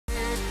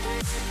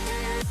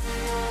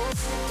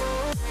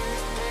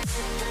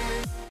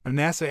A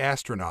NASA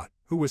astronaut,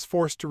 who was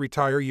forced to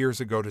retire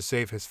years ago to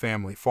save his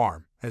family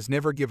farm, has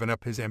never given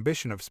up his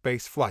ambition of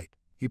space flight.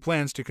 He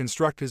plans to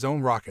construct his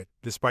own rocket,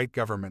 despite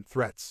government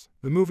threats.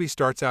 The movie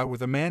starts out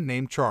with a man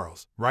named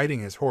Charles,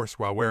 riding his horse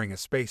while wearing a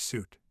space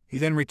suit. He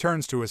then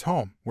returns to his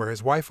home, where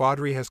his wife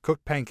Audrey has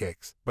cooked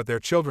pancakes, but their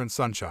children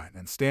Sunshine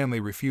and Stanley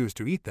refuse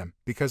to eat them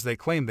because they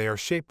claim they are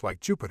shaped like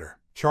Jupiter.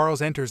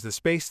 Charles enters the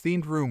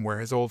space-themed room where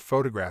his old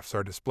photographs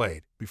are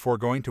displayed, before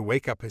going to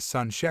wake up his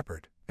son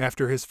Shepard.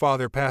 After his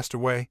father passed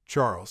away,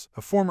 Charles,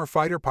 a former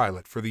fighter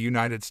pilot for the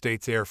United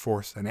States Air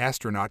Force and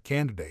astronaut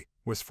candidate,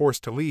 was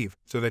forced to leave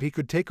so that he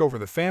could take over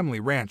the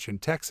family ranch in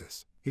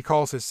Texas. He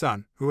calls his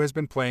son, who has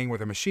been playing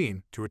with a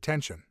machine, to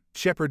attention.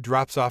 Shepard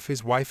drops off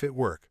his wife at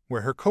work,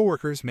 where her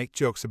coworkers make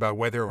jokes about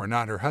whether or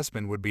not her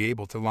husband would be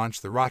able to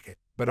launch the rocket,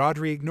 but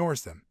Audrey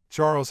ignores them.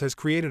 Charles has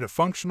created a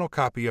functional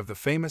copy of the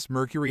famous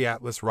Mercury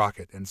Atlas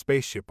rocket and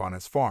spaceship on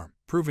his farm,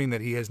 proving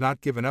that he has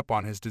not given up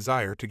on his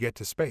desire to get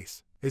to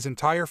space. His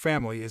entire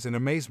family is in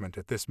amazement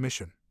at this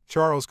mission.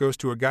 Charles goes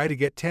to a guy to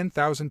get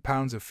 10,000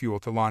 pounds of fuel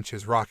to launch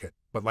his rocket,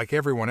 but like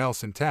everyone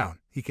else in town,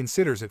 he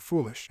considers it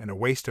foolish and a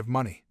waste of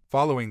money.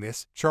 Following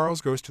this, Charles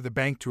goes to the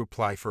bank to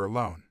apply for a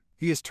loan.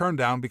 He is turned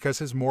down because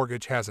his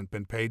mortgage hasn't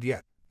been paid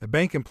yet. The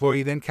bank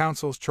employee then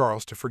counsels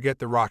Charles to forget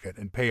the rocket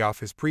and pay off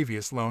his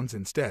previous loans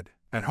instead.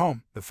 At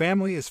home, the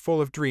family is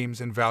full of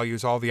dreams and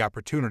values all the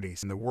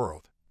opportunities in the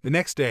world. The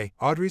next day,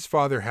 Audrey's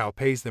father Hal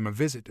pays them a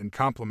visit and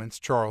compliments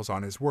Charles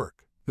on his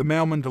work. The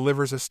mailman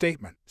delivers a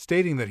statement,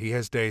 stating that he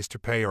has days to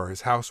pay or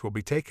his house will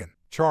be taken.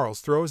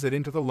 Charles throws it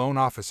into the loan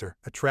officer,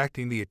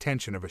 attracting the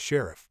attention of a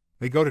sheriff.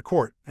 They go to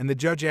court, and the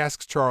judge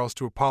asks Charles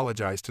to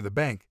apologize to the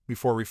bank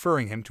before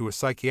referring him to a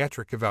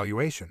psychiatric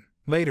evaluation.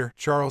 Later,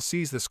 Charles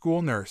sees the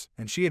school nurse,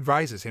 and she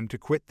advises him to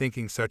quit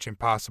thinking such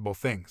impossible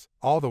things,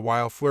 all the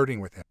while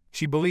flirting with him.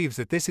 She believes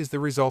that this is the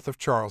result of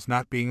Charles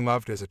not being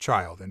loved as a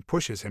child and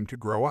pushes him to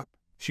grow up.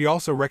 She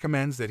also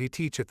recommends that he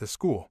teach at the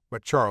school,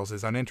 but Charles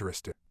is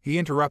uninterested. He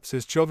interrupts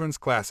his children's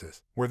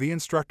classes, where the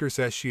instructor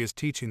says she is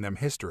teaching them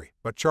history,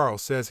 but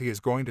Charles says he is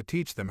going to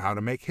teach them how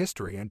to make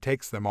history and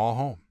takes them all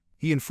home.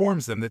 He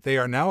informs them that they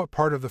are now a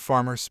part of the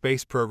farmer's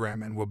space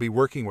program and will be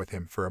working with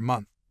him for a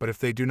month, but if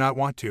they do not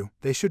want to,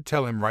 they should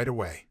tell him right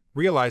away.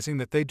 Realizing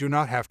that they do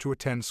not have to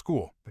attend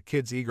school, the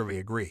kids eagerly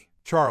agree.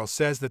 Charles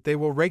says that they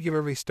will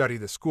regularly study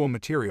the school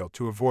material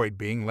to avoid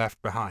being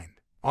left behind.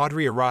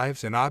 Audrey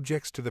arrives and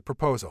objects to the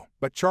proposal,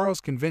 but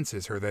Charles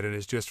convinces her that it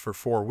is just for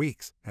 4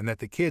 weeks and that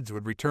the kids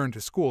would return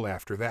to school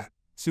after that.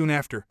 Soon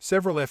after,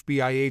 several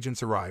FBI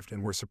agents arrived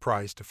and were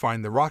surprised to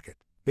find the rocket.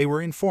 They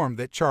were informed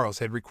that Charles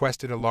had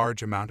requested a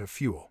large amount of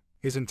fuel.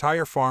 His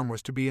entire farm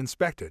was to be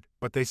inspected,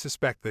 but they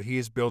suspect that he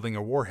is building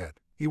a warhead.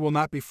 He will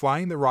not be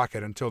flying the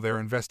rocket until their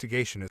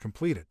investigation is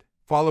completed.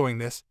 Following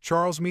this,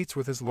 Charles meets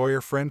with his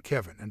lawyer friend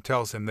Kevin and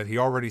tells him that he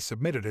already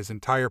submitted his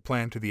entire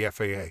plan to the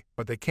FAA,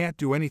 but they can't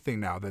do anything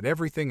now that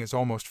everything is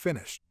almost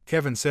finished.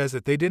 Kevin says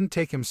that they didn't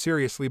take him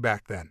seriously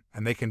back then,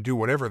 and they can do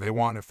whatever they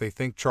want if they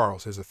think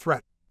Charles is a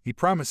threat. He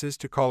promises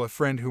to call a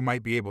friend who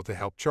might be able to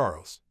help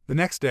Charles. The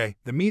next day,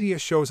 the media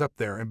shows up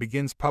there and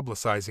begins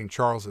publicizing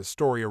Charles's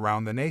story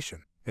around the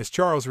nation. As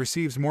Charles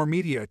receives more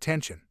media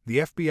attention, the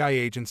FBI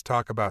agents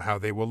talk about how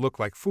they will look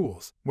like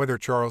fools, whether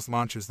Charles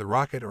launches the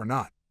rocket or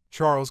not.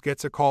 Charles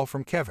gets a call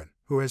from Kevin,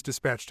 who has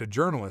dispatched a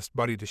journalist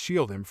buddy to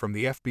shield him from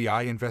the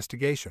FBI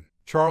investigation.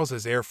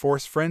 Charles's Air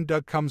Force friend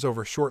Doug comes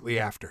over shortly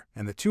after,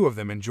 and the two of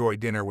them enjoy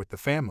dinner with the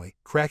family,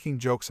 cracking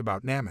jokes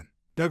about Namen.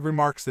 Doug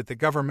remarks that the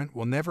government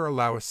will never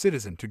allow a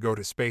citizen to go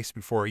to space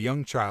before a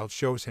young child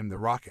shows him the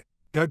rocket.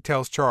 Doug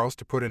tells Charles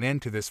to put an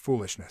end to this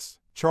foolishness.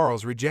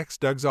 Charles rejects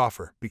Doug's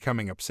offer,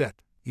 becoming upset.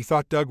 He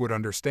thought Doug would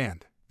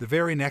understand. The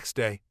very next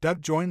day,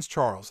 Doug joins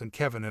Charles and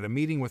Kevin at a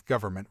meeting with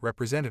government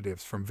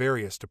representatives from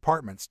various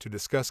departments to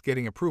discuss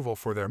getting approval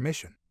for their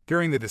mission.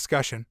 During the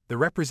discussion, the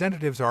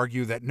representatives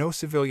argue that no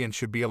civilian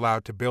should be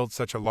allowed to build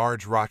such a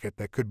large rocket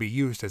that could be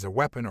used as a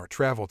weapon or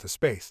travel to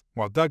space,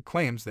 while Doug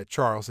claims that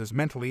Charles is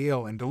mentally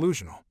ill and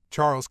delusional.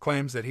 Charles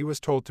claims that he was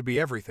told to be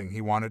everything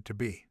he wanted to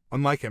be.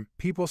 Unlike him,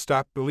 people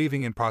stopped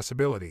believing in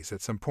possibilities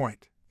at some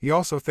point. He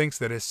also thinks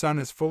that his son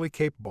is fully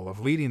capable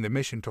of leading the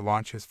mission to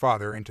launch his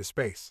father into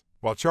space.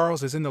 While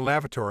Charles is in the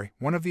lavatory,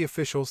 one of the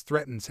officials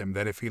threatens him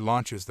that if he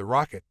launches the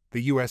rocket,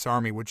 the U.S.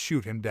 Army would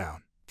shoot him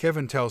down.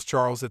 Kevin tells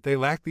Charles that they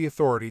lack the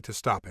authority to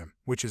stop him,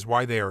 which is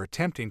why they are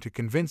attempting to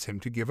convince him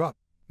to give up.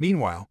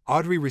 Meanwhile,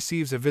 Audrey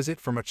receives a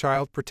visit from a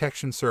Child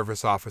Protection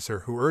Service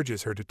officer who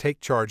urges her to take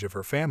charge of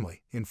her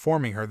family,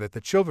 informing her that the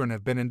children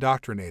have been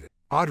indoctrinated.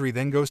 Audrey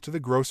then goes to the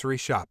grocery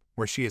shop,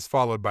 where she is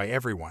followed by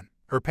everyone.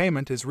 Her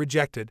payment is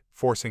rejected,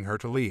 forcing her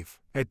to leave.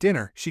 At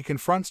dinner, she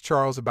confronts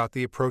Charles about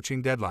the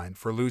approaching deadline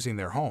for losing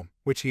their home,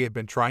 which he had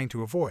been trying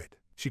to avoid.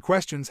 She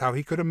questions how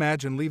he could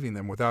imagine leaving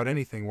them without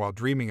anything while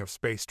dreaming of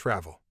space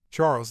travel.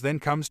 Charles then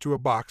comes to a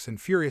box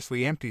and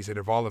furiously empties it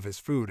of all of his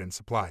food and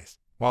supplies.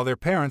 While their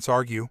parents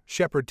argue,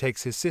 Shepard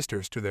takes his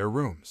sisters to their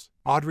rooms.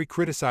 Audrey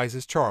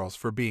criticizes Charles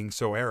for being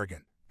so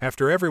arrogant.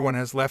 After everyone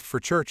has left for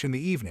church in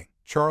the evening,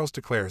 Charles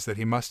declares that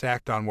he must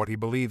act on what he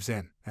believes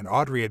in, and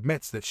Audrey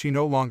admits that she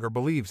no longer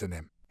believes in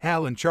him.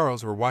 Hal and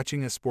Charles were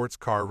watching a sports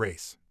car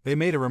race. They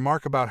made a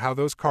remark about how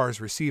those cars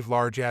receive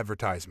large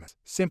advertisements,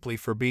 simply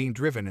for being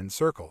driven in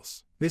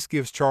circles. This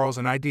gives Charles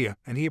an idea,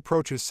 and he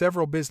approaches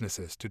several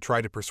businesses to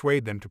try to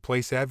persuade them to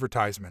place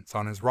advertisements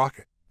on his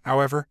rocket.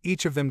 However,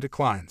 each of them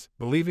declines,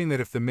 believing that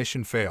if the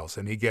mission fails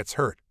and he gets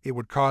hurt, it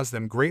would cause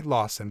them great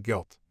loss and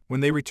guilt.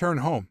 When they return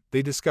home,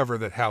 they discover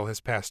that Hal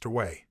has passed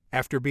away.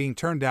 After being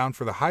turned down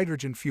for the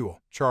hydrogen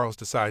fuel, Charles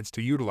decides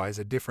to utilize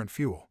a different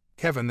fuel.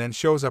 Kevin then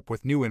shows up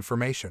with new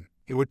information.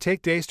 It would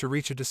take days to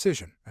reach a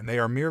decision, and they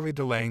are merely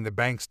delaying the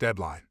bank's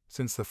deadline,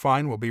 since the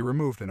fine will be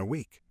removed in a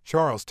week.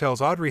 Charles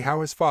tells Audrey how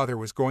his father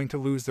was going to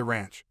lose the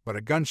ranch, but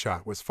a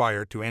gunshot was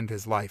fired to end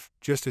his life,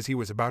 just as he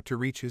was about to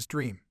reach his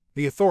dream.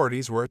 The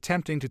authorities were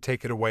attempting to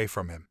take it away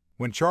from him.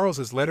 When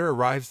Charles's letter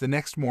arrives the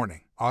next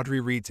morning,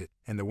 Audrey reads it,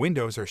 and the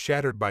windows are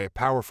shattered by a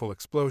powerful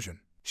explosion.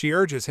 She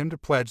urges him to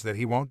pledge that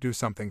he won't do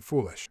something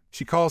foolish.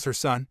 She calls her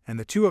son, and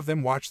the two of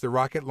them watch the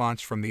rocket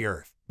launch from the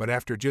Earth. But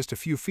after just a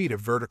few feet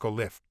of vertical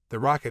lift, the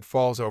rocket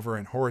falls over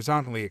and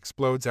horizontally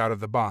explodes out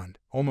of the bond,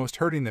 almost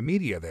hurting the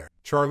media there.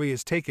 Charlie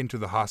is taken to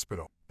the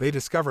hospital. They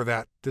discover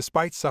that,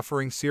 despite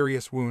suffering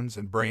serious wounds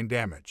and brain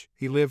damage,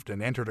 he lived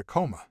and entered a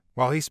coma.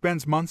 While he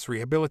spends months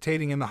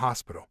rehabilitating in the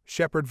hospital,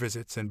 Shepard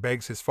visits and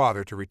begs his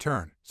father to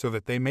return, so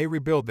that they may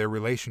rebuild their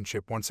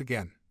relationship once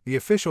again. The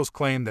officials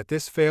claim that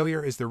this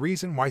failure is the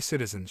reason why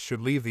citizens should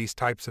leave these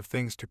types of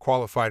things to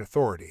qualified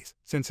authorities,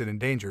 since it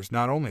endangers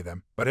not only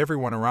them, but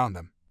everyone around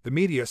them. The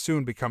media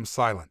soon becomes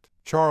silent.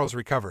 Charles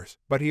recovers,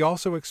 but he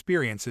also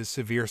experiences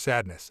severe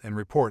sadness and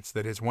reports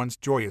that his once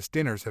joyous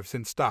dinners have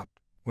since stopped.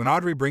 When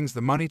Audrey brings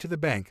the money to the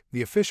bank,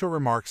 the official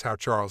remarks how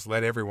Charles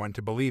led everyone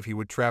to believe he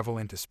would travel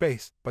into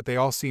space, but they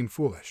all seemed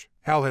foolish.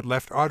 Hal had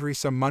left Audrey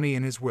some money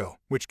in his will,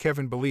 which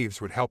Kevin believes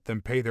would help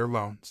them pay their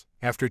loans.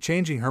 After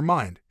changing her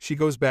mind, she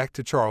goes back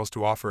to Charles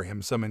to offer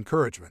him some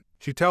encouragement.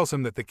 She tells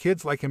him that the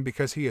kids like him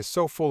because he is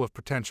so full of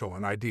potential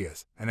and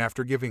ideas, and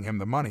after giving him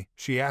the money,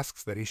 she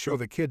asks that he show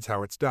the kids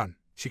how it's done.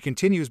 She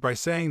continues by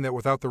saying that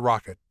without the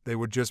rocket, they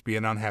would just be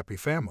an unhappy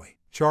family.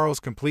 Charles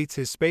completes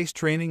his space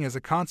training as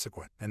a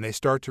consequence, and they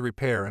start to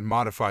repair and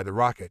modify the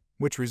rocket,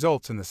 which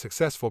results in the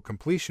successful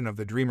completion of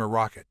the Dreamer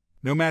rocket.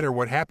 No matter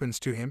what happens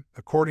to him,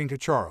 according to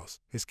Charles,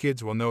 his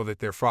kids will know that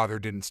their father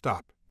didn't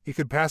stop. He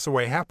could pass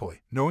away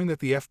happily, knowing that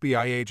the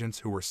FBI agents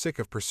who were sick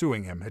of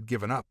pursuing him had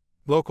given up.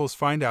 Locals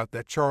find out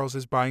that Charles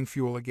is buying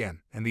fuel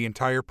again, and the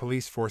entire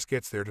police force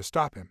gets there to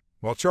stop him.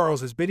 While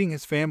Charles is bidding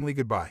his family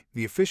goodbye,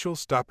 the officials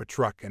stop a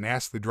truck and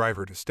ask the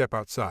driver to step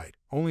outside,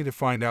 only to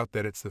find out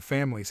that it's the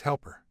family's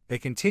helper. They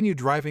continue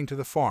driving to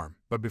the farm,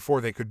 but before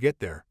they could get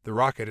there, the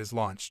rocket is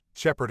launched.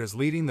 Shepard is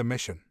leading the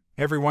mission.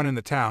 Everyone in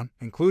the town,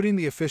 including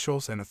the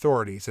officials and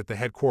authorities at the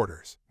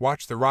headquarters,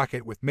 watch the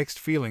rocket with mixed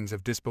feelings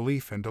of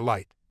disbelief and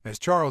delight. As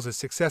Charles is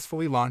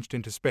successfully launched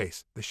into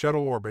space, the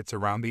shuttle orbits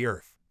around the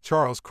Earth.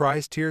 Charles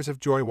cries tears of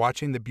joy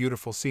watching the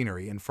beautiful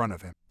scenery in front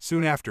of him.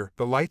 Soon after,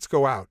 the lights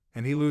go out,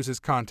 and he loses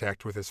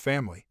contact with his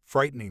family,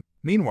 frightening.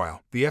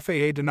 Meanwhile, the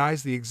FAA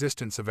denies the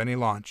existence of any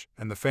launch,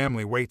 and the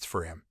family waits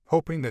for him,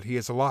 hoping that he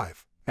is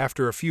alive.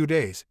 After a few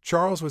days,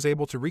 Charles was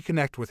able to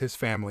reconnect with his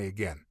family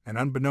again, and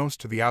unbeknownst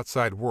to the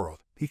outside world,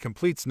 he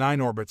completes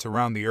 9 orbits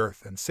around the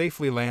Earth and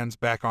safely lands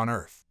back on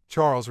Earth.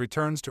 Charles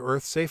returns to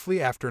Earth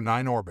safely after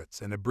 9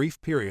 orbits and a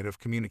brief period of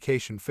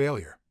communication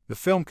failure. The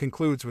film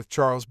concludes with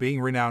Charles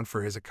being renowned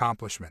for his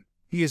accomplishment.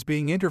 He is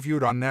being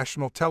interviewed on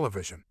national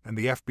television, and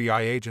the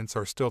FBI agents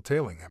are still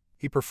tailing him.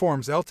 He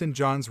performs Elton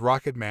John's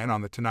Rocket Man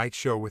on The Tonight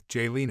Show with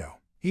Jay Leno.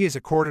 He is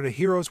accorded a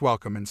hero's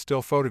welcome and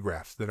still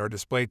photographs that are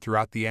displayed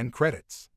throughout the end credits.